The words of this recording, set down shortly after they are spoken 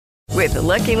With the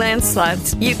Lucky Land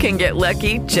Slots, you can get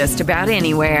lucky just about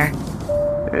anywhere.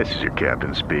 This is your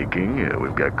captain speaking.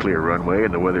 We've got clear runway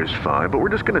and the weather's fine, but we're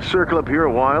just going to circle up here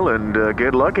a while and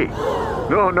get lucky.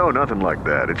 No, nothing like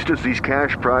that. It's just these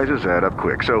cash prizes add up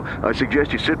quick. So I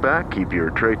suggest you sit back, keep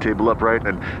your tray table upright,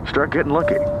 and start getting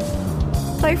lucky.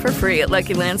 Play for free at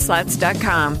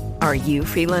LuckyLandSlots.com. Are you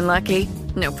feeling lucky?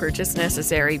 No purchase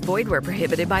necessary. Void where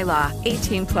prohibited by law.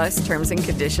 18 plus terms and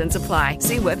conditions apply.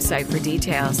 See website for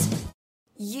details.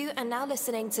 You are now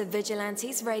listening to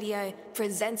Vigilantes Radio,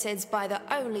 presented by the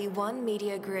Only One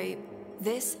Media Group.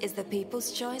 This is the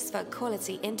people's choice for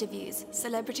quality interviews,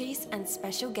 celebrities, and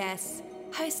special guests.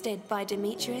 Hosted by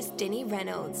Demetrius Dinny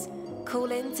Reynolds.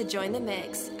 Call in to join the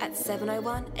mix at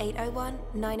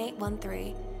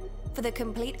 701-801-9813. For the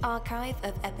complete archive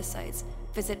of episodes,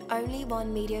 visit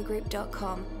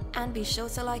onlyonemediagroup.com and be sure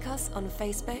to like us on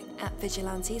Facebook at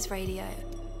Vigilantes Radio.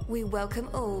 We welcome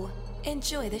all.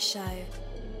 Enjoy the show.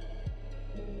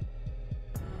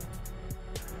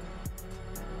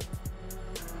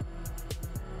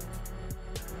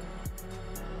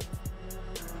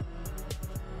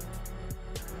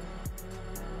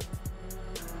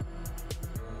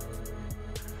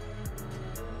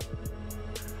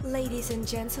 Ladies and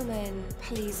gentlemen,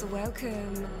 please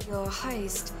welcome your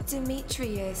host,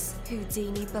 Demetrius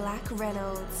Houdini Black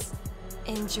Reynolds.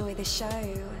 Enjoy the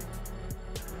show.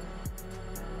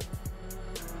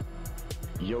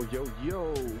 Yo,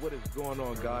 what is going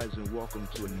on, guys, and welcome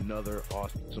to another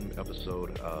awesome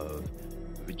episode of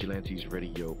Vigilantes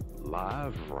Radio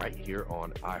live right here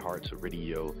on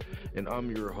iHeartRadio, and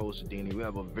I'm your host, Danny. We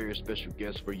have a very special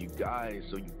guest for you guys,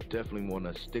 so you definitely want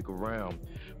to stick around.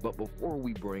 But before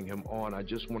we bring him on, I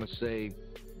just want to say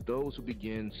those who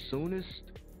begin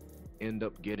soonest end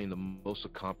up getting the most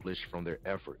accomplished from their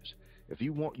efforts. If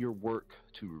you want your work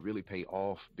to really pay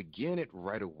off, begin it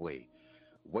right away.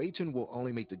 Waiting will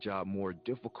only make the job more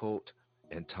difficult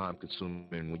and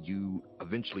time-consuming when you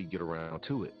eventually get around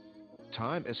to it.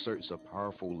 Time asserts a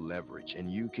powerful leverage,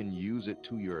 and you can use it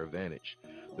to your advantage.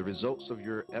 The results of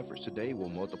your efforts today will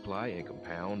multiply and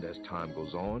compound as time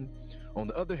goes on. On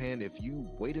the other hand, if you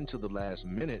wait until the last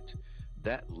minute,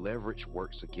 that leverage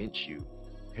works against you.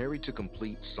 Hurry to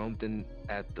complete something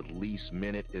at the least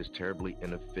minute is terribly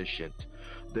inefficient.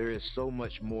 There is so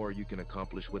much more you can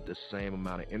accomplish with the same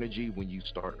amount of energy when you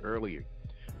start earlier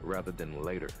rather than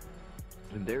later.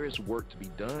 When there is work to be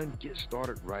done, get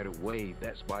started right away.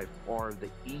 That's by far the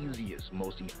easiest,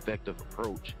 most effective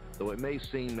approach. Though it may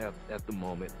seem at the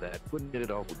moment that putting it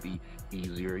off would be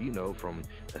easier, from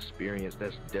experience,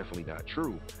 that's definitely not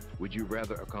true. Would you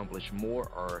rather accomplish more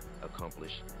or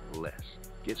accomplish less?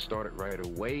 Get started right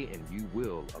away and you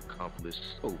will accomplish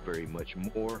so very much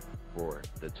more for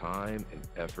the time and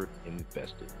effort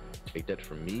invested. Take that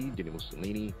from me, Denny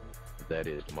Mussolini. That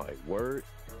is my word,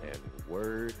 and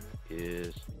word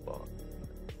is bond.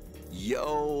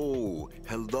 Yo,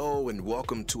 hello and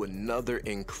welcome to another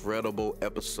incredible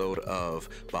episode of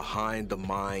Behind the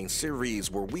Mind series,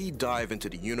 where we dive into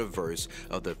the universe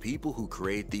of the people who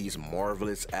create these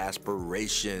marvelous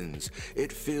aspirations.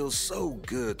 It feels so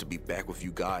good to be back with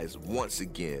you guys once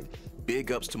again. Big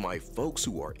ups to my folks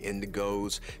who are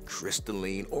Indigos,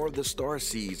 Crystalline, or the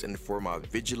Starseeds, and for my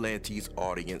Vigilantes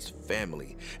audience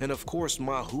family. And of course,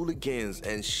 my hooligans,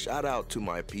 and shout out to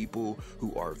my people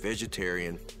who are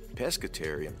vegetarian,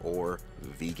 pescatarian, or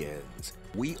vegans.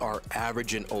 We are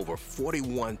averaging over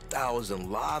 41,000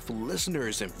 live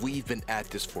listeners, and we've been at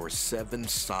this for 7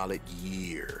 solid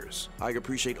years. I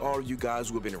appreciate all of you guys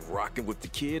who have been rocking with the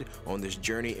kid on this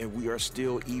journey, and we are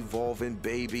still evolving,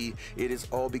 baby. It is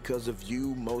all because of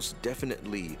you, most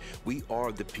definitely. We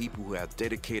are the people who have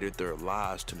dedicated their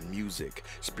lives to music,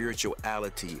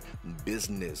 spirituality,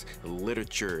 business,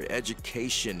 literature,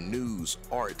 education, news,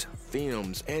 art,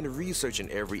 films, and research in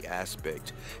every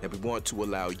aspect. And we want to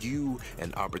allow you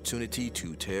an opportunity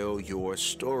to tell your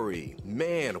story.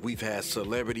 Man, we've had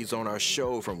celebrities on our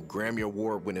show, from Grammy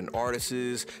Award winning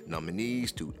artists,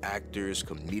 nominees, to actors,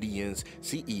 comedians,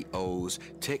 CEOs,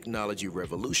 technology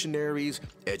revolutionaries,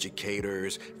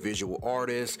 educators, visual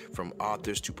artists, from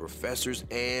authors to professors,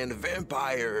 and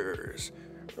vampires.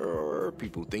 Or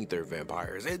people think they're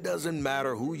vampires. It doesn't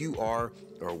matter who you are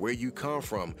or where you come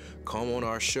from. Come on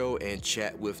our show and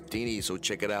chat with Deanie. So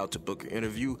check it out to book an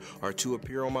interview or to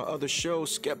appear on my other show,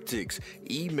 Skeptics.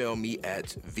 Email me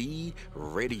at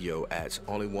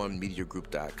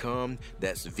vradio@onlyonemediagroup.com.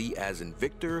 That's V as in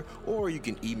Victor. Or you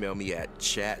can email me at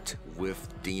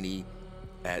chatwithdeanie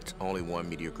at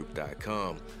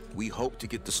onlyonemediagroup.com. We hope to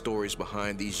get the stories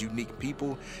behind these unique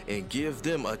people and give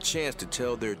them a chance to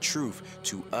tell their truth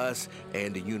to us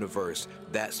and the universe.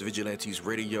 That's Vigilantes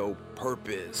Radio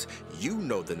Purpose. You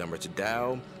know the number to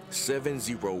dial,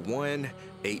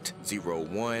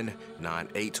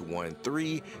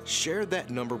 701-801-9813. Share that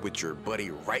number with your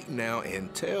buddy right now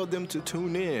and tell them to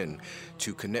tune in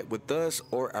to connect with us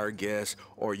or our guests,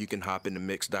 or you can hop in the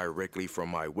mix directly from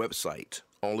my website,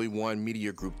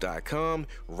 onlyonemediagroup.com.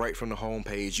 Right from the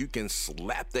homepage, you can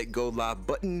slap that go live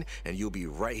button and you'll be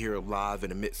right here live in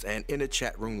the midst and in the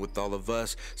chat room with all of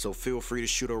us. So feel free to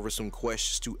shoot over some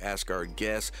questions to ask our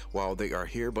guests while they are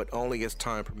here, but only as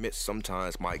time permits.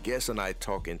 Sometimes my guests and I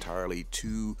talk entirely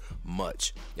too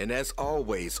much. And as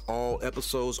always, all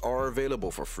episodes are available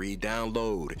for free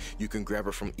download. You can grab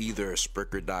it from either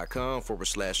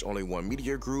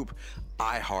Spreaker.com/onlyonemediagroup,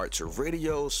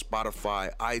 iHeartRadio, Spotify,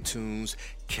 iTunes,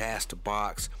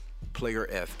 Castbox, Player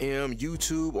FM,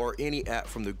 YouTube, or any app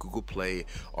from the Google Play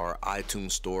or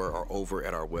iTunes Store, or over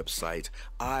at our website.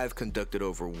 I've conducted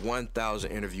over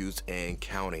 1,000 interviews and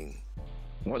counting.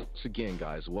 Once again,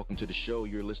 guys, welcome to the show.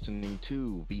 You're listening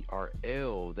to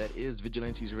VRL. That is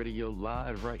Vigilantes Radio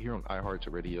Live right here on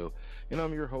iHeartRadio. And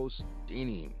I'm your host,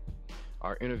 Deanie.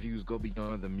 Our interviews go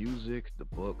beyond the music, the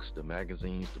books, the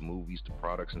magazines, the movies, the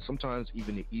products, and sometimes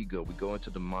even the ego. We go into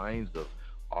the minds of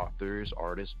authors,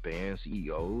 artists, bands,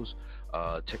 CEOs,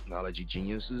 technology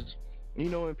geniuses,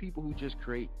 and people who just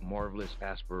create marvelous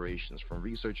aspirations. From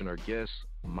researching our guests,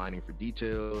 mining for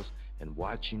details, and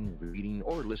watching, reading,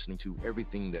 or listening to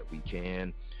everything that we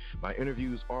can. My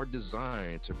interviews are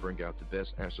designed to bring out the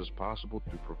best answers possible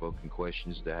through provoking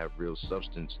questions that have real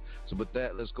substance. So with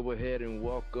that, let's go ahead and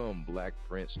welcome Black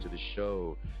Prince to the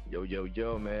show. Yo,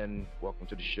 man. Welcome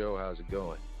to the show. How's it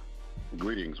going?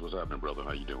 Greetings. What's happening, brother?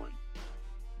 How you doing?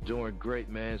 Doing great,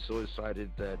 man. So excited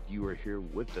that you are here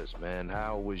with us, man.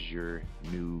 How was your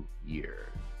new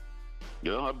year?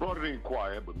 Yeah, I brought it in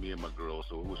quiet, but me and my girl,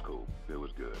 so it was cool. It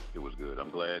was good.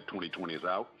 I'm glad 2020 is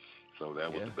out, so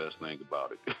that was the best thing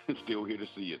about it. Still here to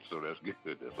see it, so that's good.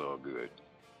 That's all good.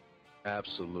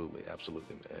 Absolutely, man.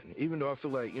 Even though I feel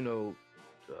like,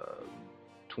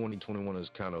 2021 is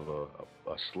kind of a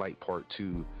slight part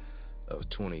two of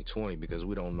 2020, because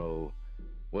we don't know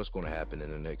what's going to happen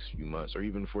in the next few months or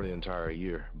even for the entire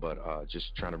year, but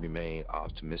just trying to remain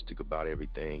optimistic about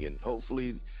everything, and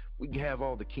hopefully we can have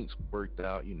all the kinks worked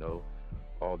out,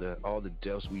 all the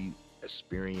deaths we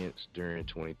experienced during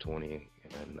 2020,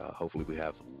 and hopefully we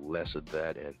have less of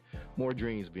that and more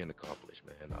dreams being accomplished,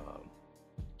 man.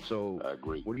 So I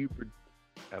agree.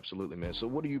 Absolutely, man. So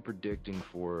what are you predicting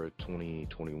for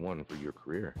 2021 for your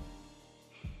career?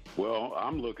 Well,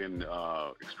 I'm looking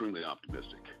extremely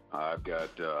optimistic. I've got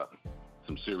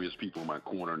some serious people in my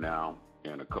corner now,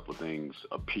 and a couple of things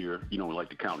appear. You don't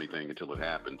like to count anything until it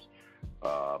happens.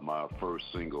 My first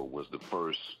single was the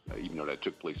first, even though that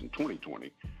took place in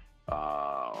 2020,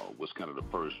 was kind of the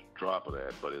first drop of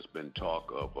that, but it's been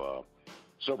talk of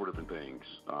several different things.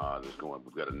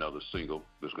 We've got another single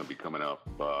that's going to be coming up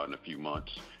in a few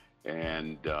months,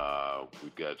 and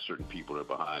we've got certain people that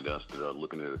are behind us that are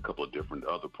looking at a couple of different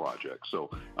other projects. So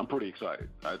I'm pretty excited.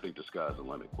 I think the sky's the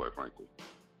limit, quite frankly.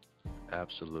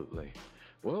 Absolutely.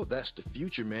 Well, that's the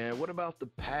future, man. What about the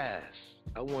past?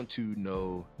 I want to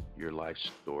know your life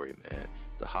story, man.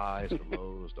 The highs, the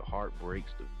lows, the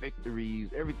heartbreaks, the victories,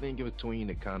 everything in between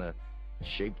that kind of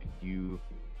shaped you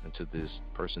into this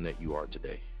person that you are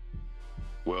today.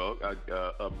 Well,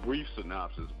 a brief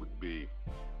synopsis would be,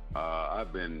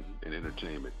 I've been in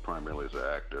entertainment primarily as an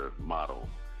actor, model,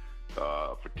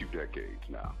 for 2 decades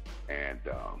now, and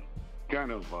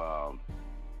kind of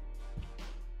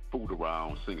fooled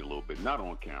around, singing a little bit, not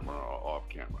on camera or off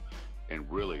camera. And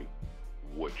really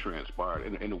what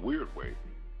transpired, in a weird way,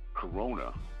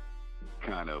 Corona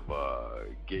kind of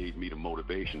gave me the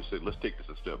motivation, said, let's take this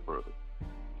a step further,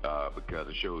 because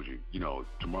it shows you,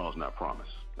 tomorrow's not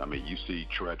promised. I mean, you see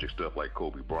tragic stuff like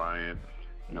Kobe Bryant,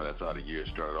 that's how the year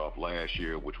started off last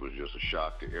year, which was just a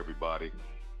shock to everybody.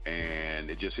 And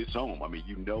it just hits home. I mean,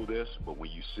 this, but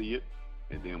when you see it,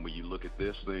 and then when you look at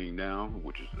this thing now,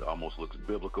 which almost looks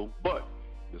biblical, but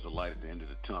there's a light at the end of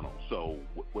the tunnel. So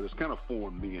what has kind of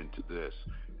formed me into this,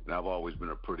 and I've always been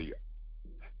a pretty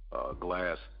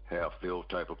glass half filled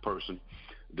type of person,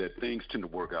 that things tend to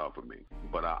work out for me.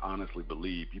 But I honestly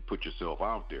believe you put yourself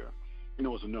out there,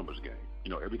 it's a numbers game.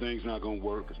 Everything's not going to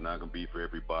work. It's not going to be for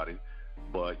everybody.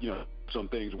 But, some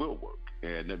things will work,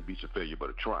 and nothing beats a failure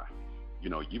but a try.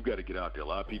 You've got to get out there. A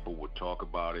lot of people would talk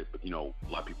about it, but, a lot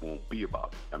of people won't be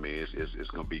about it. I mean,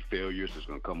 it's going to be failures. It's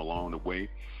going to come along the way.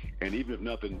 And even if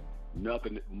nothing,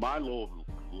 my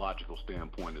logical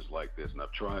standpoint is like this, and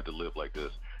I've tried to live like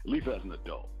this, at least as an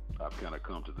adult. I've kind of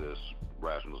come to this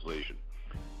rationalization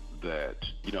that,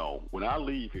 you know, when I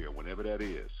leave here, whenever that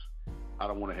is, I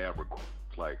don't want to have regrets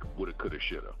like woulda, coulda,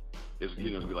 shoulda. It's,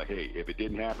 you know, it's be like, hey, if it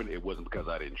didn't happen, it wasn't because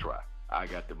I didn't try. I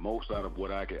got the most out of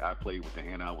what I could. I played with the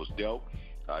hand I was dealt.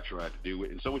 I tried to do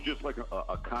it. And so it's just like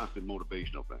a constant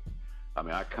motivational thing. I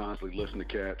mean, I constantly listen to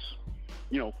cats,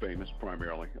 you know, famous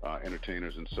primarily,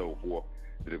 entertainers and so forth,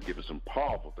 that have given some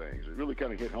powerful things. It really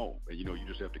kind of hit home. And, you know, you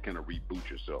just have to kind of reboot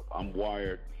yourself. I'm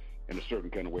wired in a certain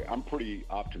kind of way. I'm pretty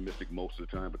optimistic most of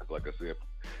the time because, like I said,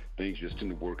 things just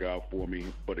tend to work out for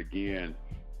me. But again,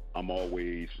 I'm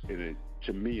always,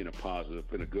 to me, in a positive,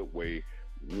 in a good way,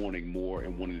 wanting more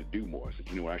and wanting to do more. I said,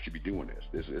 you know, I should be doing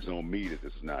this. It's on me that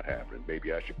this is not happening.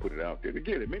 Maybe I should put it out there. And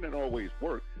again, it may not always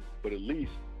work, but at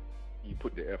least you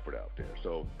put the effort out there.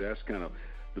 So that's kind of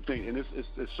the thing. And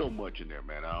it's so much in there,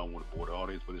 man. I don't want to bore the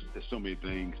audience, but there's so many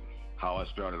things. How I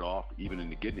started off, even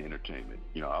in getting entertainment.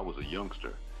 You know, I was a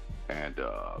youngster, and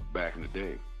back in the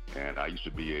day, and I used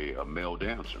to be a male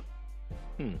dancer.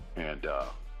 And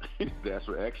that's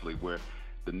where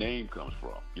the name comes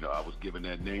from. You know, I was given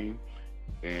that name,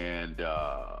 and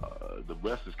the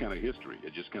rest is kind of history.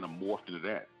 It just kind of morphed into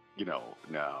that. You know,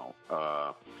 now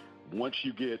once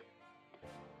you get,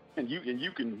 and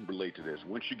you can relate to this.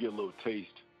 Once you get a little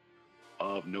taste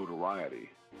of notoriety,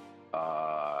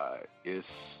 it's,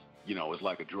 you know, it's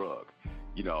like a drug.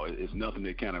 You know, it's nothing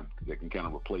that can kind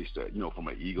of replace that. You know, from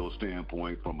an ego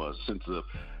standpoint, from a sense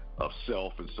of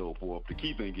self and so forth. The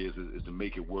key thing is to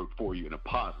make it work for you in a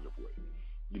positive way.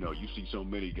 You know, you see so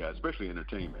many guys, especially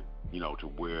entertainment, you know, to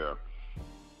where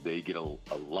they get a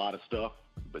lot of stuff,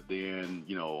 but then,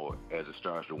 you know, as it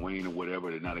starts to wane or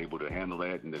whatever, they're not able to handle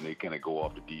that, and then they kind of go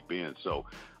off the deep end. So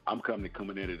I'm coming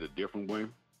at it a different way.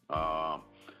 I'm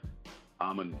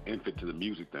an infant to the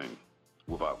music thing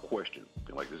without question.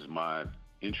 Like, this is my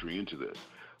entry into this.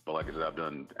 But like I said, I've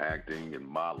done acting and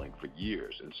modeling for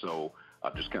years, and so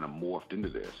I've just kind of morphed into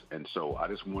this. And so I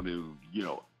just want to, you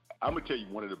know, I'm going to tell you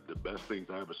one of the best things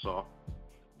I ever saw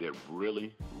that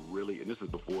really, and this is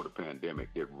before the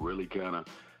pandemic, that really kind of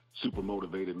super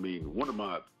motivated me.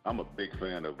 I'm a big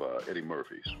fan of Eddie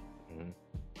Murphy's.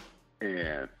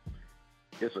 And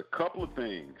it's a couple of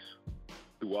things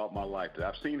throughout my life that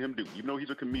I've seen him do, even though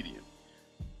he's a comedian,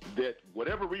 that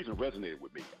whatever reason resonated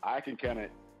with me. I can kind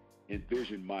of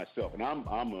envision myself, and I'm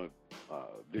a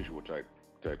visual type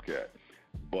cat,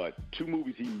 but two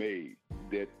movies he made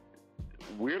that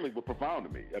weirdly were profound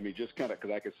to me. I mean, just kind of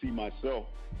because I could see myself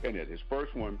in it. The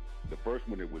first one,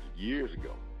 it was years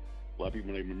ago. A lot of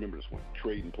people may remember this one,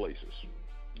 Trading Places.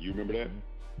 You remember that?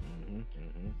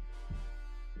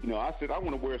 You know, I said, I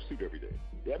want to wear a suit every day.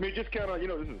 I mean, just kind of, you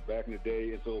know, this is back in the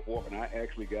day and so forth, and I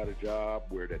actually got a job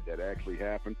where that actually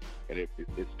happened, and it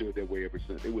stood that way ever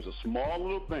since. It was a small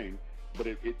little thing, but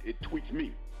it tweaked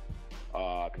me.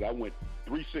 Because I went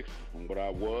 360 from what I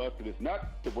was, and it's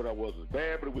not that what I was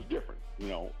bad, but it was different. You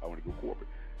know, I want to go corporate.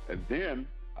 And then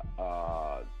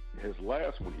his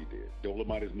last one he did,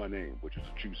 Dolomite Is My Name, which is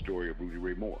a true story of Rudy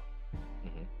Ray Moore,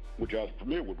 which I was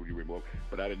familiar with Rudy Ray Moore,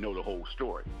 but I didn't know the whole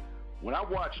story. When I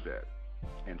watched that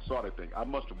and saw that thing, I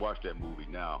must have watched that movie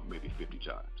now maybe 50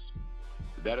 times.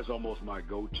 That is almost my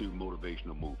go-to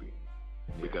motivational movie,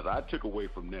 because I took away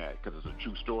from that, because it's a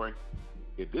true story.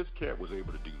 If this cat was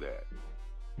able to do that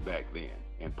back then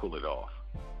and pull it off,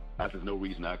 there's no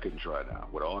reason I couldn't try now.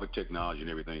 With all the technology and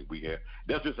everything we have,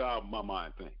 that's just how my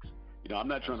mind thinks. You know, I'm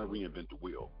not trying to reinvent the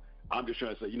wheel. I'm just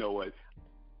trying to say, you know what,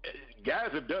 guys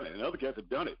have done it and other guys have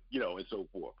done it, you know, and so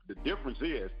forth. The difference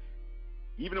is,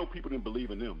 even though people didn't believe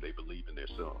in them, they believed in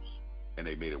themselves, and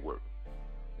they made it work.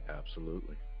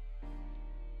 Absolutely.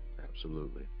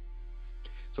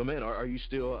 So, man, are you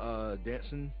still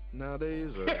dancing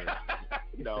nowadays? Or?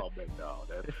 No, man, no.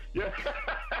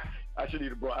 I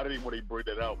shouldn't even. I didn't even want to bring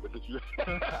that out, but that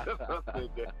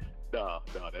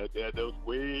was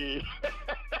way.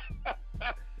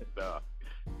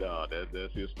 No,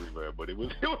 that's history, man. But it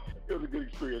was a good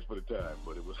experience for the time.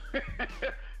 But it was,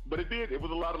 it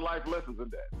was a lot of life lessons in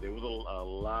that. There was a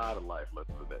lot of life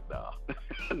lessons in that.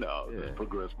 No, let's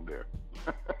progress from there.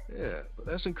 Yeah, but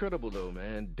that's incredible though,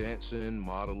 man. Dancing,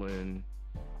 modeling,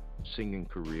 singing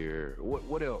career.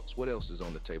 What else? What else is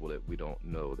on the table that we don't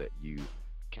know that you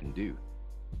can do?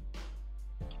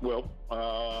 Well,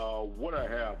 what I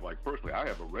have, like, personally, I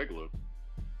have a regular.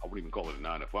 I wouldn't even call it a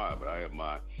 9-to-5, but I have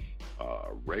my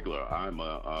regular. I'm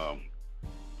a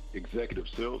executive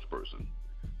salesperson,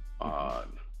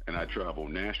 and I travel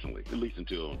nationally, at least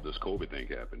until this COVID thing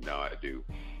happened. Now I do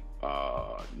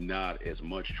not as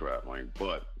much traveling,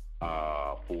 but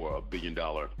for $1 billion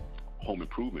home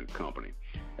improvement company.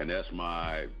 And that's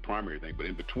my primary thing. But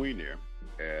in between there,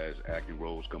 as acting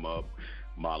roles come up,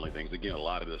 modeling things, again, a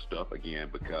lot of this stuff, again,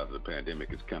 because of the pandemic,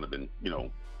 it's kind of been,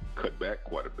 cut back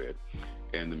quite a bit.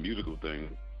 And the musical thing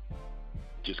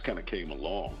just kind of came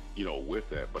along, with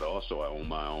that. But also I own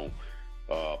my own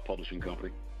publishing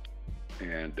company.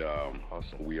 And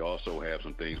Awesome. we also have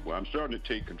some things where I'm starting to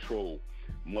take control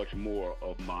much more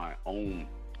of my own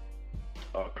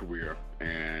career,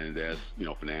 and that's,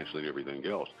 financially and everything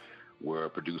else. We're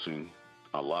producing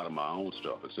a lot of my own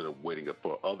stuff instead of waiting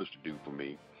for others to do for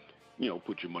me.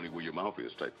 Put your money where your mouth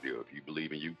is type deal. If you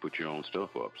believe in you, put your own stuff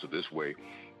up. So this way,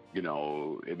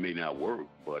 it may not work,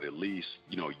 but at least,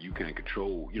 you can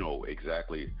control,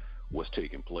 exactly what's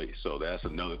taking place. So that's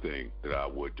another thing that I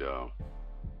would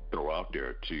throw out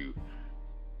there to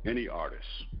any artist.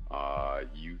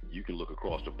 You can look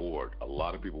across the board. A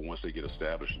lot of people, once they get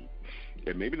established,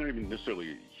 and maybe not even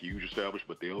necessarily huge established,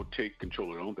 but they'll take control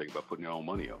of their own thing by putting their own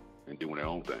money up and doing their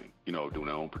own thing, doing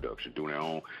their own production, doing their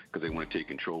own, because they want to take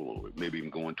control of it. Maybe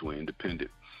even going to an independent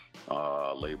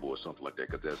label or something like that,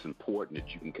 because that's important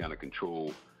that you can kind of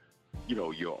control,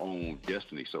 your own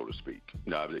destiny, so to speak.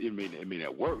 Now, it may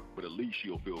not work, but at least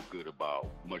you'll feel good about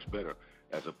much better,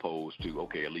 as opposed to,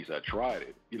 okay, at least I tried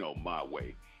it, my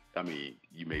way. I mean,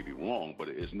 you may be wrong, but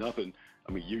it's nothing.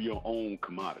 I mean, you're your own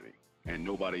commodity, and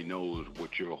nobody knows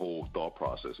what your whole thought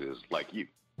process is like you.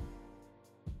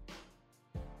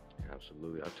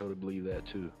 Absolutely. I totally believe that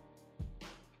too.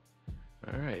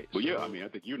 All right. But yeah, I mean, I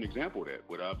think you're an example of that.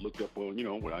 What I've looked up on,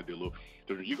 when I did a little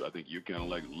interview, I think you're kind of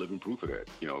like living proof of that,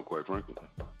 quite frankly.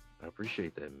 I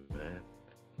appreciate that, man.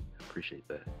 I appreciate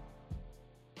that.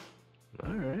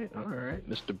 All right,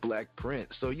 Mr. Black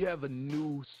Prince. So you have a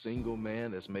new single, man,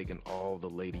 that's making all the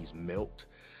ladies melt.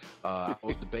 I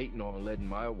was debating on letting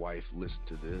my wife listen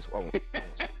to this. I won't say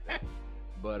that.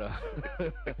 But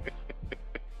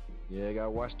yeah, I gotta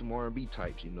watch them R&B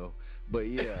types, But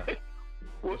yeah,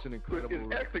 well, it's an incredible.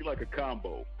 It's actually like a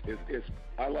combo. It's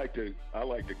I like to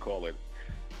call it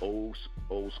old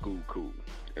school cool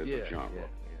as a genre.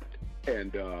 Yeah.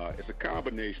 And it's a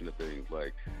combination of things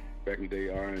like back in the day,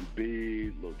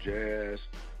 R&B, little jazz,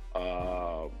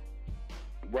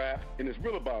 rap, and it's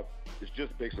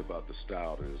just basically about the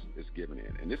style that it's given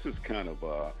in. And this is kind of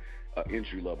an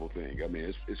entry-level thing. I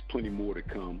mean, it's plenty more to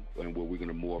come, and where we're going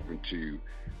to morph into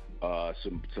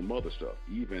some other stuff.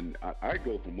 Even I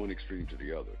go from one extreme to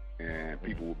the other, and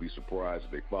people will be surprised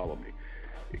if they follow me,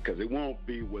 because it won't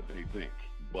be what they think,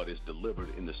 but it's delivered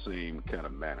in the same kind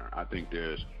of manner. I think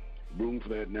there's room for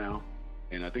that now.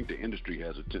 And I think the industry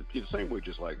has the same way,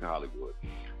 just like Hollywood.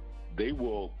 They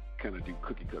will kind of do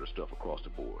cookie cutter stuff across the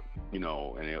board, and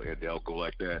they'll go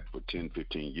like that for 10,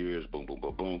 15 years, boom, boom,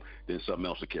 boom, boom. Then something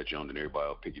else will catch on, and everybody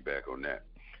will piggyback on that.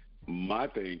 My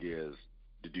thing is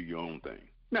to do your own thing.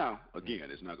 Now, again,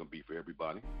 it's not going to be for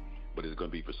everybody, but it's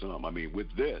going to be for some. I mean,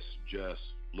 with this,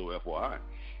 just a little FYI,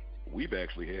 we've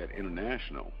actually had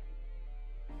international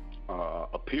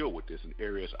appeal with this in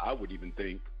areas I would even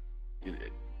think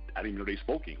I didn't even know they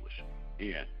spoke English,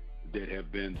 and that have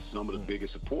been some of the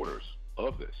biggest supporters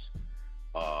of this.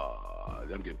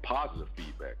 I'm getting positive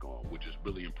feedback on, which is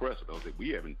really impressive. I was like, we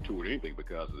haven't toured anything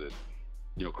because of this,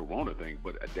 Corona thing,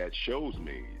 but that shows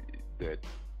me that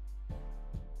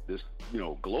this,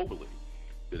 globally,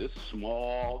 that it's a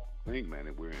small thing, man,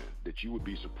 that we're in, that you would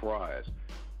be surprised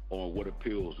on what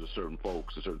appeals to certain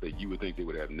folks, to certain things you would think they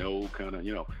would have no kind of,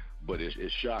 but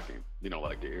it's shocking,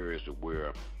 like the areas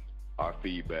where our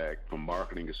feedback from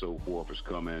marketing and so forth is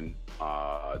coming.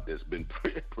 That's been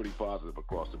pretty positive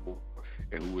across the board,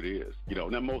 and who it is. Now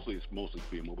it's mostly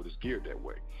female, but it's geared that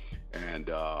way. And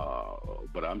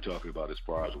but I'm talking about as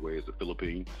far as away as the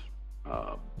Philippines,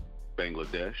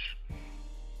 Bangladesh,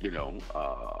 some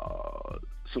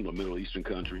of the Middle Eastern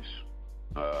countries,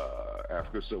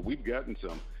 Africa. So we've gotten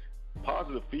some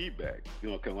positive feedback,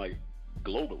 kind of like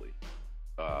globally.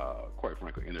 Quite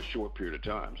frankly, in a short period of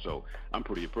time. So I'm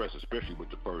pretty impressed, especially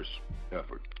with the first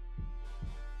effort.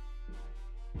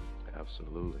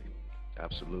 Absolutely.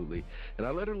 And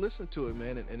I let her listen to it,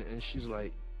 man, and she's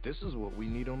like, this is what we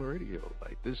need on the radio.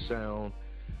 Like, this sound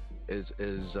is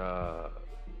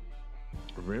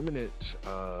remnant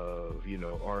of,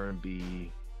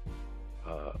 R&B,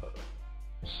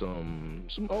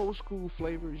 some old school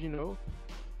flavors,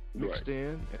 mixed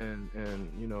in, and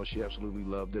she absolutely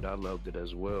loved it. I loved it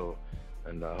as well,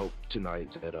 and I hope tonight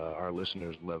that our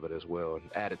listeners love it as well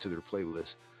and add it to their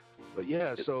playlist. But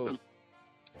yeah, so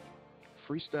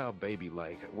Freestyle Baby,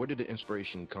 like, where did the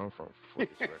inspiration come from for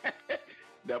this record?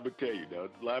 Now, I'm gonna tell you, a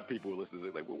lot of people listen to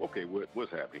it like, well, okay,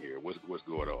 what's happening here? What's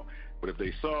going on? But if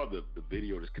they saw the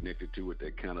video that's connected to it,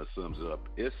 that kind of sums it up.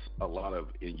 It's a lot of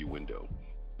innuendo.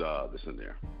 that's in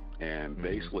there. And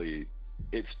basically,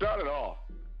 it started off,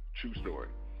 true story.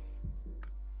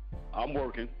 I'm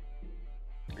working,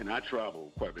 and I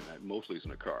travel quite a bit. Mostly it's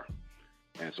in a car.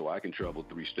 And so I can travel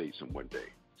 3 states in one day.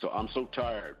 So I'm so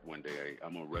tired one day,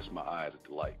 I'm going to rest my eyes at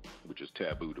the light, which is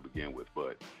taboo to begin with,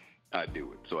 but I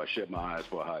do it. So I shut my eyes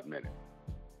for a hot minute.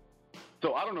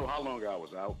 So I don't know how long I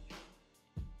was out,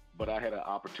 but I had an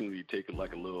opportunity to take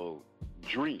like a little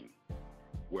dream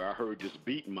where I heard this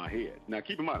beat in my head. Now,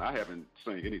 keep in mind, I haven't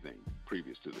sang anything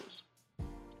previous to this.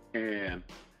 And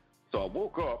so I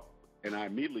woke up, and I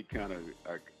immediately kind of,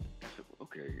 I said,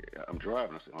 okay, I'm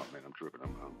driving. I said, oh, man, I'm tripping.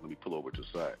 Let me pull over to the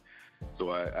side.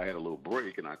 So I had a little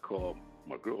break, and I called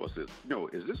my girl. I said,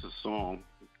 is this a song?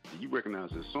 Do you recognize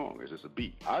this song? Is this a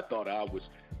beat? I thought I was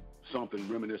something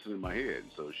reminiscent in my head.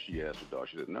 And so she asked her daughter.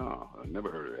 She said, no, I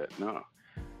never heard of that. No.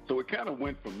 So it kind of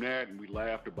went from that, and we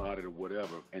laughed about it or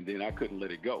whatever, and then I couldn't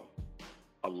let it go.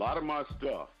 A lot of my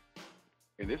stuff,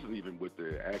 and this is even with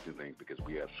the acting thing, because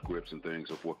we have scripts and things and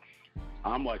so forth,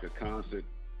 I'm like a constant,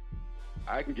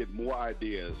 I can get more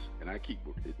ideas, and I keep,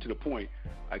 to the point,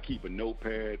 I keep a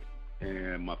notepad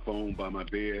and my phone by my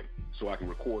bed so I can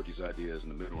record these ideas in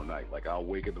the middle of the night. Like I'll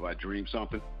wake up, if I dream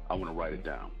something, I want to write it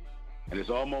down. And it's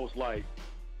almost like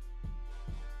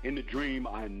in the dream,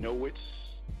 I know it's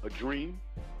a dream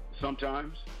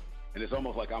sometimes, and it's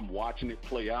almost like I'm watching it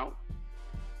play out.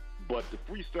 But the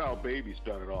Freestyle Baby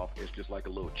started off as just like a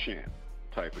little chant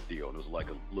type of deal, and it was like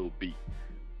a little beat.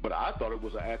 But I thought it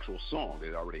was an actual song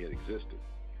that already had existed.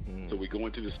 So we go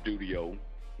into the studio,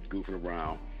 goofing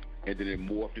around, and then it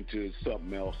morphed into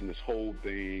something else, and this whole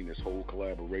thing, this whole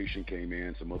collaboration came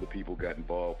in. Some other people got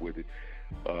involved with it.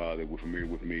 They were familiar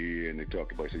with me, and they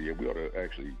talked about, said, yeah, we ought to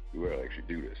actually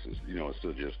do this. It's,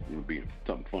 instead of just being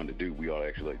something fun to do, we ought to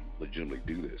actually legitimately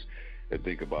do this and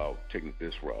think about taking it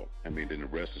this route. I mean, then the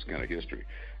rest is kind of history.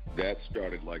 That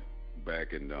started like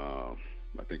back in, I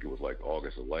think it was like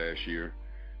August of last year,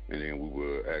 and then we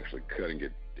were actually cutting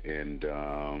it in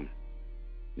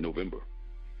November.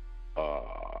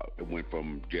 It went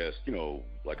from just,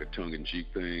 like a tongue-in-cheek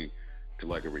thing to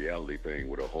like a reality thing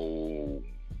with a whole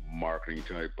marketing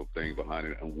type of thing behind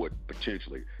it, and what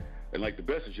potentially, and like the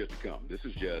best is yet to come. This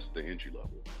is just the entry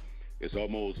level. It's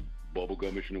almost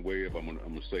bubblegumish in a way, if I'm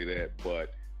gonna say that,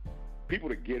 but people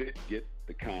to get it, get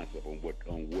the concept on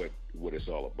what it's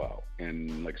all about.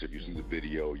 And like I said, if you see the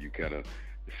video, you kind of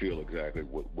feel exactly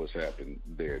what's happening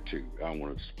there too. I don't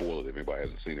want to spoil it if anybody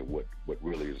hasn't seen it, what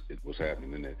really is what's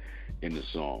happening in the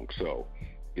song. So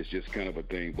it's just kind of a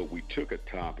thing, but we took a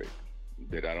topic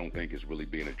that I don't think is really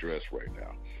being addressed right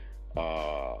now.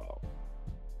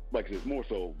 Like I said, more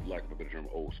so, like a better term,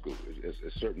 old school.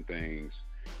 It's certain things,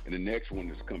 and the next one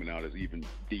that's coming out is even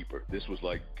deeper. This was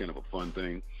like kind of a fun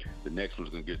thing. The next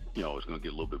one's gonna get, it's gonna get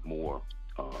a little bit more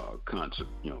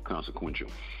consequential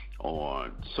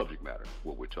on subject matter,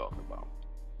 what we're talking about.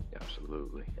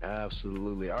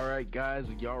 Absolutely. All right, guys,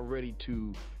 are y'all ready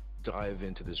to dive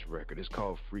into this record? It's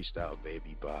called Freestyle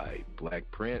Baby by Black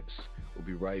Prince. We'll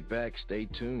be right back. Stay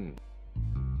tuned.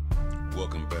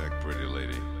 Welcome back, pretty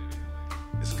lady.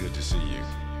 It's good to see you.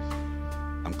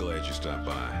 I'm glad you stopped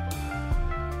by.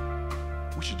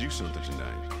 We should do something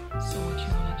tonight. So what you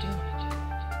wanna do?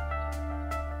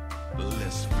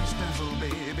 Let's freestyle,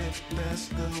 baby, that's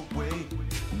the way.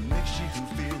 Makes you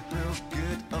feel real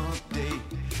good all day.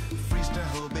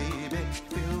 Freestyle, baby,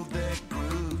 feel that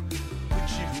groove. Put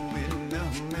you in a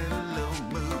mellow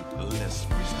mood. Let's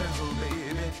freestyle,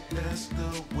 baby, that's the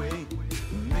way.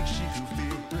 Makes you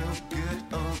feel real good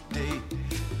all day.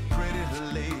 Pretty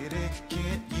lady,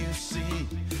 can't you see?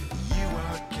 You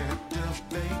are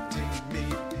captivating me.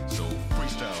 So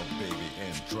freestyle, baby,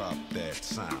 and drop that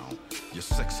sound. Your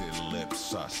sexy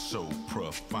lips are so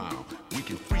profound. We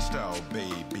can freestyle,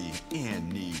 baby,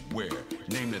 anywhere.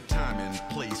 Name the time and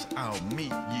place, I'll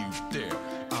meet you there.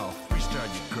 I'll freestyle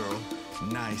you, girl,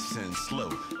 nice and slow,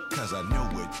 cause I know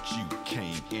what you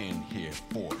came in here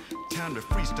for. Time to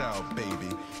freestyle,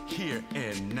 baby, here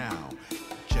and now.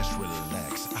 Just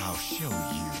relax, I'll show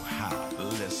you how.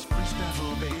 Let's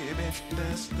freestyle, baby,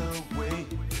 that's the way.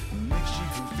 Makes you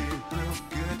feel real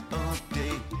good all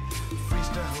day.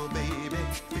 Freestyle, baby,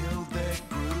 feel that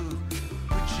groove.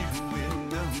 Put you in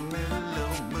a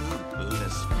mellow mood.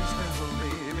 Let's freestyle,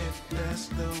 baby, that's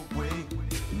the way.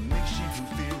 Makes you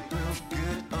feel real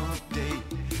good all day.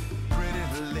 Pretty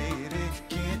lady,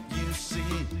 can't you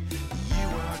see? You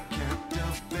are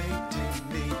captivating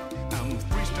me. I'm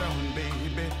freestyling,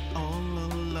 baby, all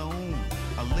alone.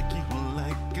 I'll lick you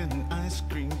like an ice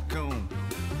cream cone.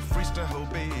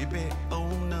 Freestyle, baby,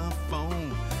 on the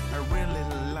phone. I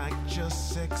really like your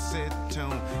sexy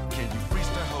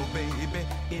baby,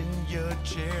 in your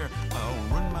chair. I'll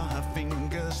run my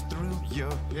fingers through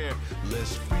your hair.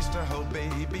 Let's freestyle,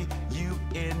 baby, you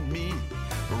and me,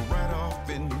 right off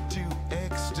into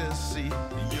ecstasy.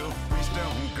 You're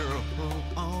freestyling, girl,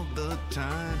 all the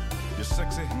time. Your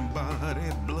sexy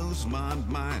body blows my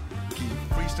mind. Keep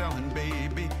freestyling,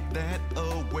 baby, that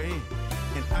away,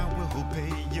 and I will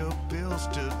pay your bills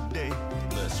today.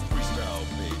 Let's freestyle,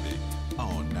 baby,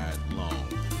 all night long.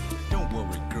 Don't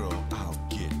worry, girl, I'll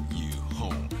get you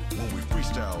home. When we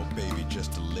freestyle, baby,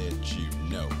 just to let you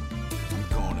know, I'm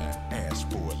gonna ask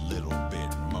for a little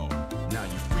bit more. Now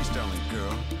you freestyling,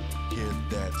 girl, hear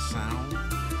that sound?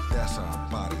 That's our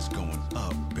bodies going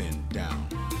up and down.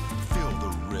 Feel the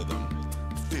rhythm,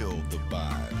 feel the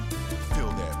vibe, feel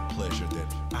that pleasure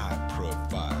that I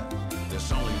provide.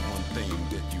 There's only one thing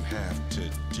that you have to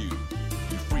do.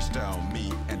 You freestyle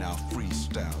me and I'll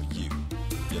freestyle you.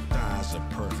 Your thighs are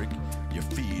perfect, your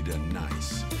feet are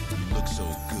nice. You look so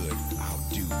good, I'll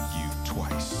do you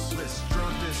twice. Let's draw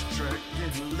this track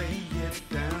and lay it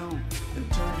down,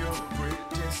 and turn your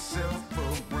pretty self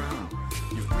around.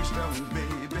 You're freestyling,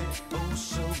 baby, oh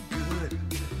so good,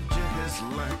 just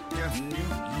like I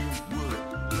knew you would.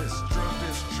 Let's draw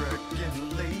this track and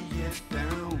lay it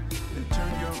down, and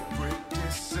turn your pretty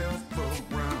self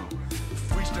around.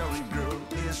 Freestyling, girl,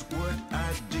 is what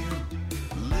I do.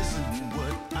 Listen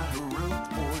what I wrote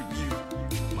for you.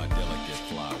 My delicate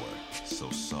flower, so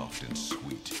soft and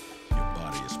sweet. Your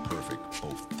body is perfect,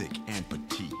 both thick and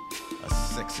petite. A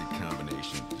sexy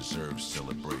combination deserves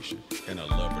celebration, and I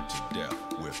love her to death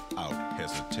without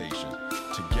hesitation.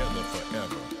 Together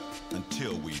forever,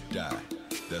 until we die.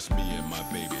 That's me and my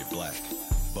baby Black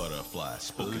Butterfly,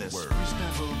 spoken Let's word.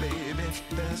 freestyle, baby,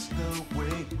 that's the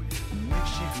way.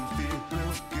 Makes you feel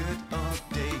real good all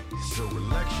day. So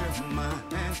relax your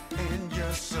mind and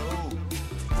your soul.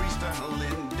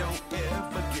 Freestyling, don't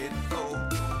ever get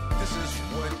old. This is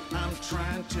what I'm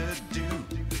trying to do.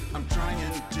 I'm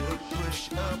trying to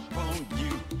push up on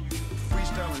you.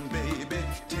 Freestyling, baby,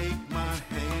 take my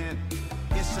hand.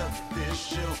 It's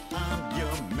official, I'm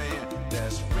your man.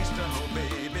 That's freestyle,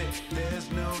 baby,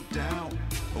 there's no doubt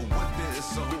what this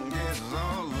song is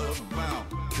all about.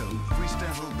 Come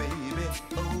freestyle, baby,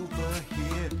 over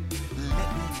here. Let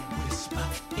me whisper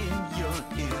in your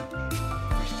ear.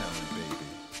 Freestyling, baby,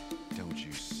 don't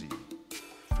you see?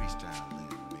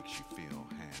 Freestyling makes you feel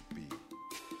happy.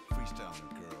 Freestyling,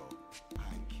 girl,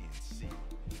 I can't see.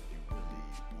 You really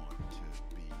want to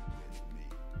be with me.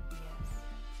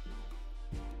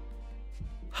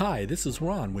 Hi, this is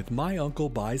Ron with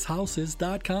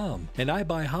MyUncleBuysHouses.com, and I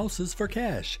buy houses for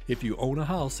cash. If you own a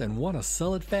house and want to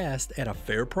sell it fast at a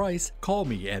fair price, call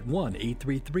me at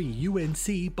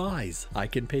 1-833-UNC-BUYS. I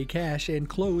can pay cash and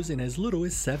close in as little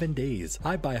as 7 days.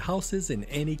 I buy houses in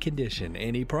any condition,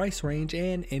 any price range,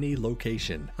 and any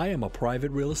location. I am a private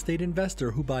real estate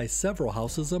investor who buys several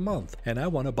houses a month, and I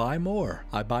want to buy more.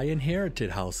 I buy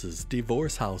inherited houses,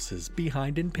 divorce houses,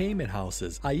 behind in payment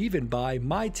houses. I even buy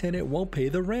my tenant won't pay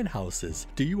the rent houses.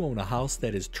 Do you own a house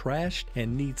that is trashed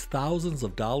and needs thousands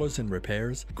of dollars in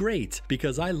repairs? Great,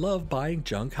 because I love buying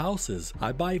junk houses.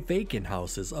 I buy vacant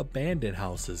houses, abandoned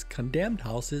houses, condemned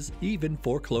houses, even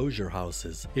foreclosure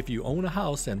houses. If you own a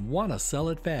house and want to sell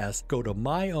it fast, go to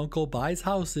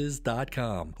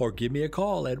myunclebuys.com or give me a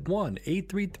call at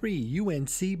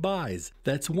 1-833-UNC-BUYS.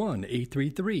 That's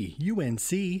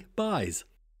 1-833-UNC-BUYS.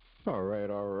 All right.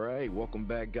 Welcome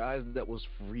back, guys. That was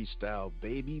Freestyle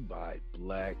Baby by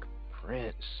Black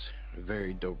Prince.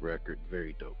 Very dope record.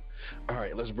 Very dope. All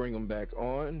right, let's bring him back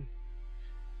on.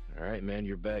 All right, man,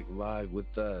 you're back live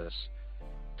with us.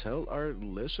 Tell our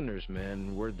listeners,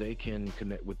 man, where they can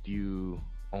connect with you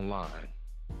online.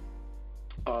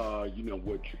 You know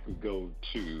what? You could go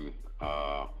to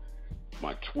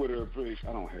my Twitter page.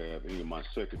 I don't have any. My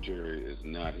secretary is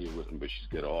not here with me, but she's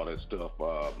got all that stuff.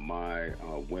 My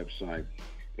website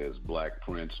is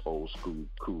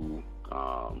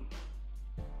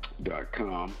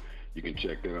blackprinceoldschoolcool.com. You can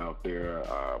check that out there.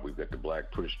 We've got the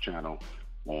Black Prince channel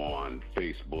on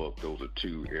Facebook. Those are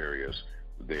two areas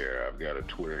there. I've got a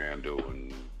Twitter handle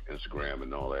and Instagram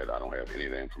and all that. I don't have any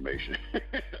of that information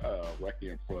right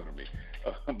here in front of me.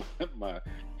 My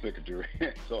secretary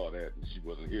saw that, and she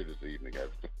wasn't here this evening. I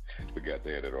forgot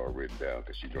to have it all written down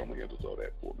because she normally handles all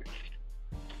that for me.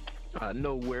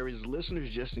 No worries,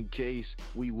 listeners. Just in case,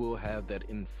 we will have that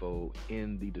info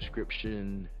in the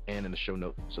description and in the show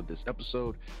notes of this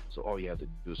episode. So all you have to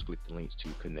do is click the links to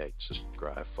connect,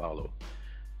 subscribe, follow.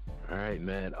 All right,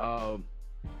 man.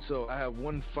 So I have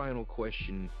one final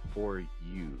question for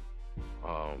you.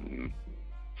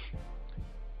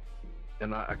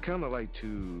 And I kind of like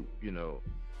to,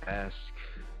 ask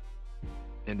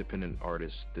independent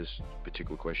artist this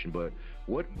particular question, but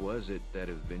what was it that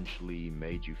eventually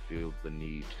made you feel the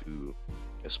need to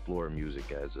explore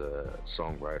music as a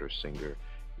songwriter, singer,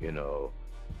 you know,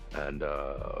 and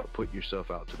put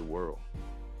yourself out to the world?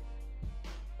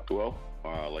 Well,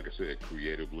 like I said,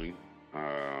 creatively,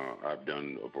 I've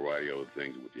done a variety of other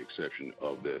things with the exception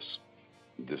of this.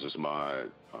 This is my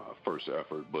first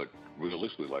effort, but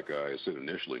realistically, like I said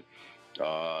initially,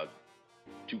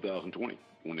 2020,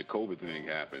 when the COVID thing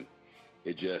happened,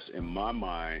 it just, in my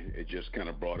mind, it just kind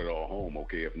of brought it all home.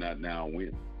 Okay, if not now,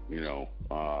 when? You know,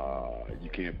 you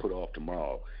can't put off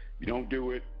tomorrow. If you don't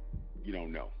do it, you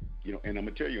don't know. You know, and I'm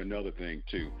gonna tell you another thing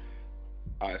too.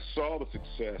 I saw the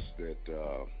success that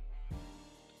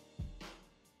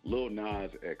Lil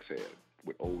Nas X had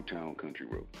with Old Town Country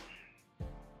Road.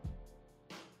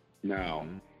 Now,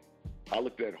 I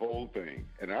looked at that whole thing,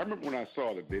 and I remember when I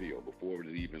saw the video before it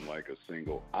was even like a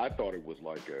single, I thought it was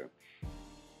like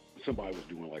somebody was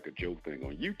doing like a joke thing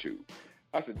on YouTube.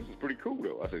 I said, this is pretty cool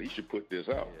though. I said, he should put this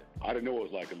out. Yeah. I didn't know it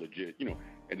was like a legit, you know,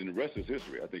 and then the rest is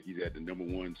history. I think he's had the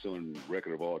 #1 selling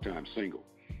record of all time, single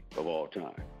of all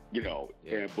time, you know,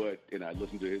 yeah. And I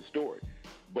listened to his story,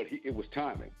 but it was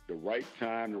timing, the right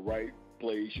time, the right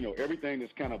place, you know, everything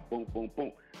that's kind of boom, boom,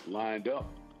 boom, lined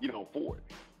up, you know, for it.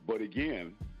 But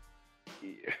again,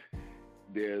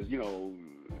 there's, you know,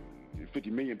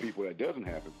 50 million people that doesn't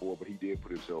happen for, but he did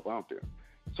put himself out there.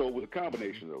 So it was a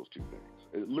combination of those two things,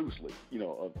 loosely, you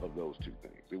know, of those two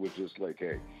things. It was just like,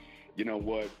 hey, you know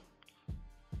what?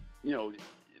 You know,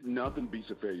 nothing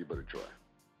beats a failure but a try.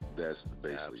 That's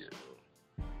basically it.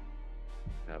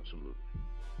 Absolutely.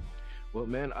 Well,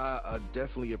 man, I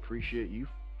definitely appreciate you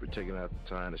for taking out the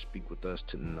time to speak with us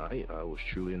tonight. It was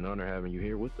truly an honor having you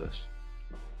here with us.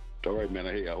 All right, man.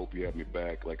 Hey, I hope you have me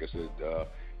back. Like I said,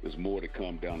 there's more to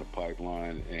come down the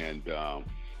pipeline, and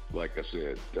like I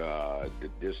said,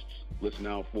 just listen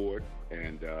out for it,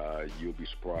 and you'll be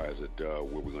surprised at where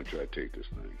we're going to try to take this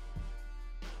thing.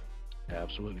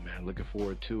 Absolutely, man. Looking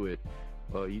forward to it.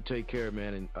 You take care,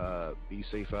 man, and be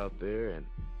safe out there, and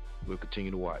we'll continue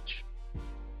to watch.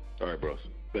 All right, bros.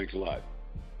 Thanks a lot.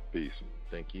 Peace.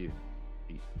 Thank you.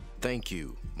 Peace. Thank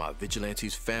you, my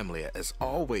Vigilantes family, as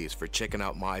always, for checking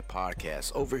out my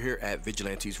podcast over here at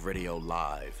Vigilantes Radio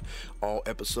Live. All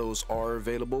episodes are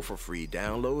available for free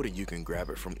download, and you can grab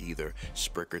it from either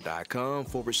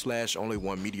Spreaker.com/Only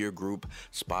One Media Group,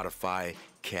 Spotify,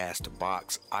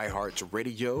 Castbox,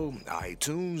 iHeartRadio,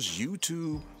 iTunes,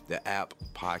 YouTube, the app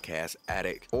Podcast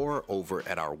Addict, or over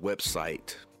at our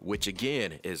website, which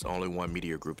again is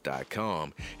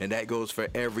onlyonemediagroup.com, and that goes for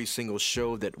every single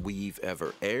show that we've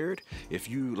ever aired. If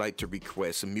you like to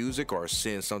request some music or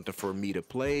send something for me to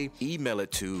play, email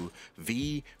it to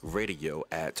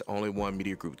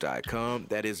vradio@onlyonemediagroup.com.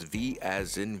 That is V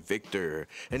as in Victor.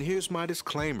 And here's my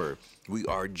disclaimer. We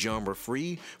are genre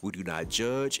free, we do not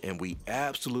judge, and we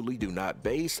absolutely do not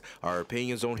base our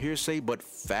opinions on hearsay but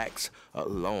facts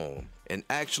alone. And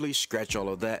actually, scratch all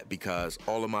of that, because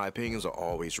all of my opinions are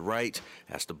always right.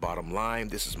 That's the bottom line.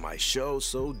 This is my show,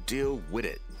 so deal with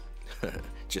it.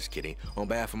 Just kidding. On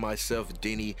behalf of myself,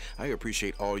 Denny, I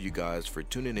appreciate all you guys for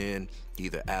tuning in,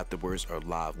 either afterwards or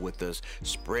live with us.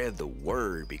 Spread the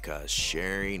word, because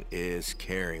sharing is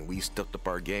caring. We stepped up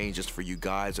our game just for you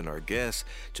guys and our guests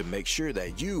to make sure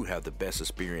that you have the best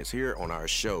experience here on our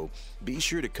show. Be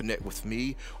sure to connect with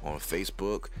me on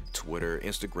Facebook, Twitter,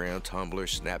 Instagram, Tumblr,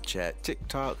 Snapchat,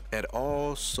 TikTok, at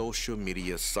all social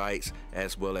media sites,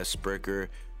 as well as Spreaker,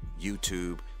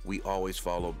 YouTube. We always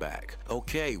follow back.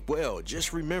 Okay, well,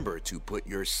 just remember to put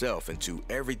yourself into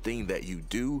everything that you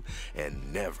do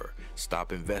and never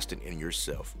stop investing in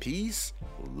yourself. Peace,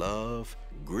 love,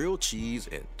 grilled cheese,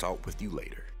 and talk with you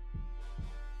later.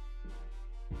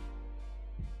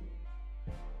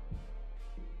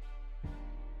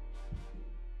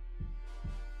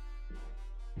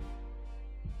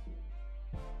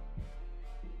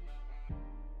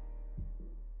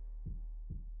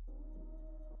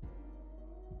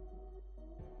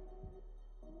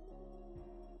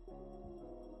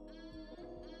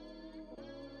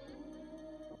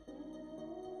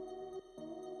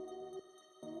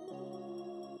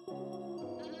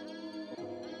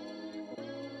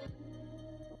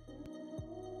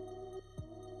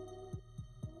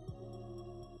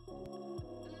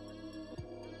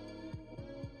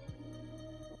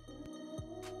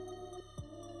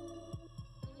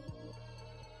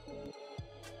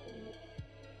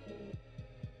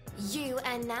 You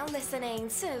are now listening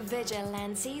to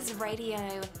Vigilantes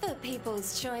Radio, the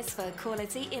people's choice for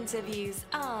quality interviews,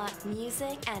 art,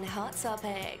 music, and hot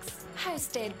topics.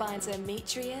 Hosted by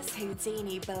Demetrius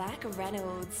Houdini Black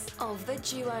Reynolds of the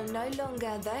duo No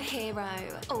Longer the Hero.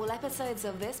 All episodes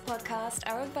of this podcast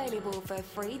are available for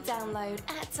free download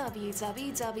at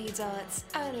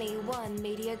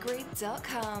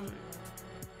www.onlyonemediagroup.com.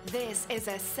 This is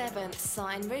a Seventh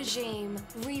Sign Regime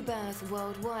Rebirth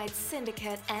Worldwide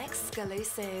Syndicate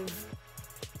exclusive.